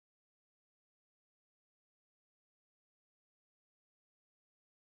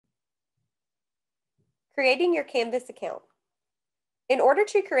Creating your Canvas account. In order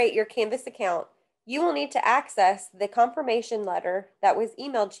to create your Canvas account, you will need to access the confirmation letter that was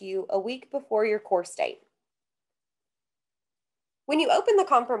emailed to you a week before your course date. When you open the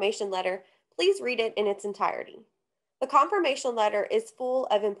confirmation letter, please read it in its entirety. The confirmation letter is full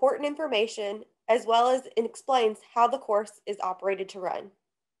of important information as well as it explains how the course is operated to run.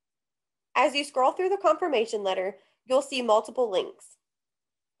 As you scroll through the confirmation letter, you'll see multiple links.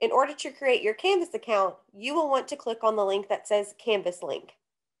 In order to create your Canvas account, you will want to click on the link that says Canvas link.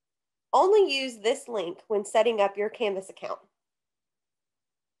 Only use this link when setting up your Canvas account.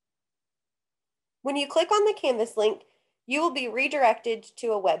 When you click on the Canvas link, you will be redirected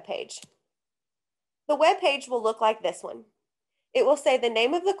to a web page. The web page will look like this one. It will say the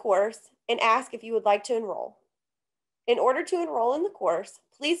name of the course and ask if you would like to enroll. In order to enroll in the course,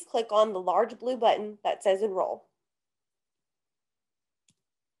 please click on the large blue button that says Enroll.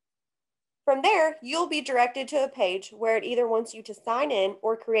 From there, you'll be directed to a page where it either wants you to sign in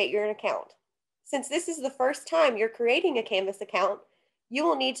or create your account. Since this is the first time you're creating a Canvas account, you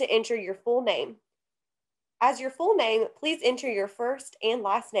will need to enter your full name. As your full name, please enter your first and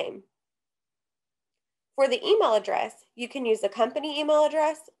last name. For the email address, you can use a company email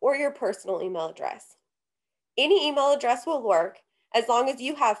address or your personal email address. Any email address will work as long as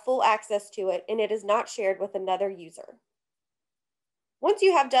you have full access to it and it is not shared with another user. Once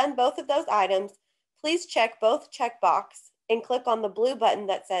you have done both of those items, please check both checkboxes and click on the blue button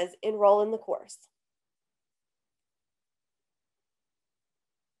that says Enroll in the course.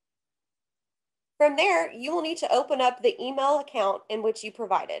 From there, you will need to open up the email account in which you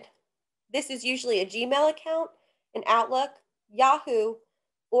provided. This is usually a Gmail account, an Outlook, Yahoo,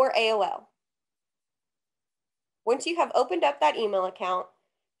 or AOL. Once you have opened up that email account,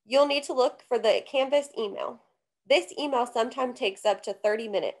 you'll need to look for the Canvas email. This email sometimes takes up to 30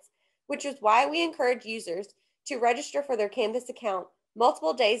 minutes, which is why we encourage users to register for their Canvas account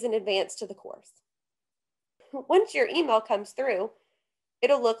multiple days in advance to the course. Once your email comes through,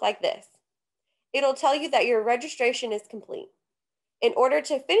 it'll look like this. It'll tell you that your registration is complete. In order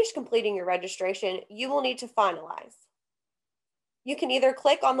to finish completing your registration, you will need to finalize. You can either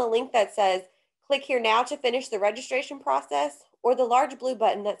click on the link that says, click here now to finish the registration process, or the large blue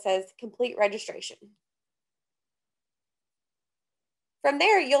button that says complete registration. From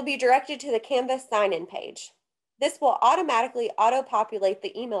there, you'll be directed to the Canvas sign-in page. This will automatically auto-populate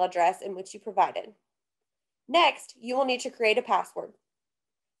the email address in which you provided. Next, you will need to create a password.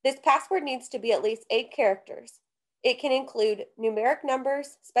 This password needs to be at least 8 characters. It can include numeric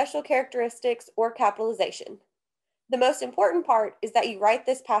numbers, special characteristics, or capitalization. The most important part is that you write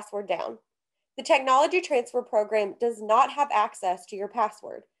this password down. The technology transfer program does not have access to your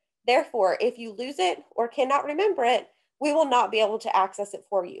password. Therefore, if you lose it or cannot remember it, we will not be able to access it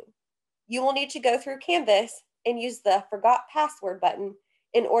for you. You will need to go through Canvas and use the Forgot Password button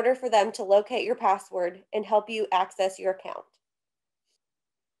in order for them to locate your password and help you access your account.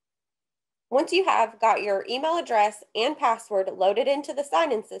 Once you have got your email address and password loaded into the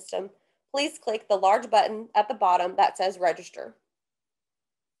sign-in system, please click the large button at the bottom that says Register.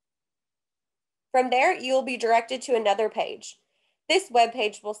 From there, you will be directed to another page. This web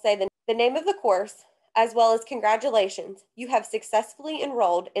page will say the name of the course, as well as congratulations, you have successfully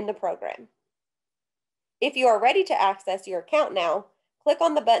enrolled in the program. If you are ready to access your account now, click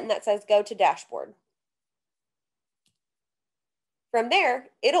on the button that says Go to Dashboard. From there,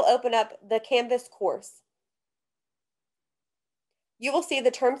 it'll open up the Canvas course. You will see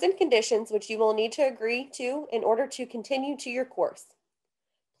the terms and conditions which you will need to agree to in order to continue to your course.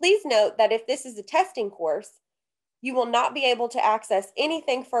 Please note that if this is a testing course, you will not be able to access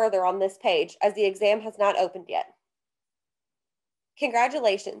anything further on this page as the exam has not opened yet.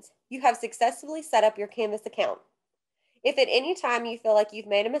 Congratulations, you have successfully set up your Canvas account. If at any time you feel like you've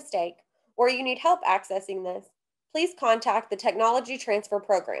made a mistake or you need help accessing this, please contact the Technology Transfer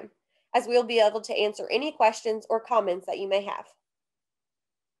Program, as we will be able to answer any questions or comments that you may have.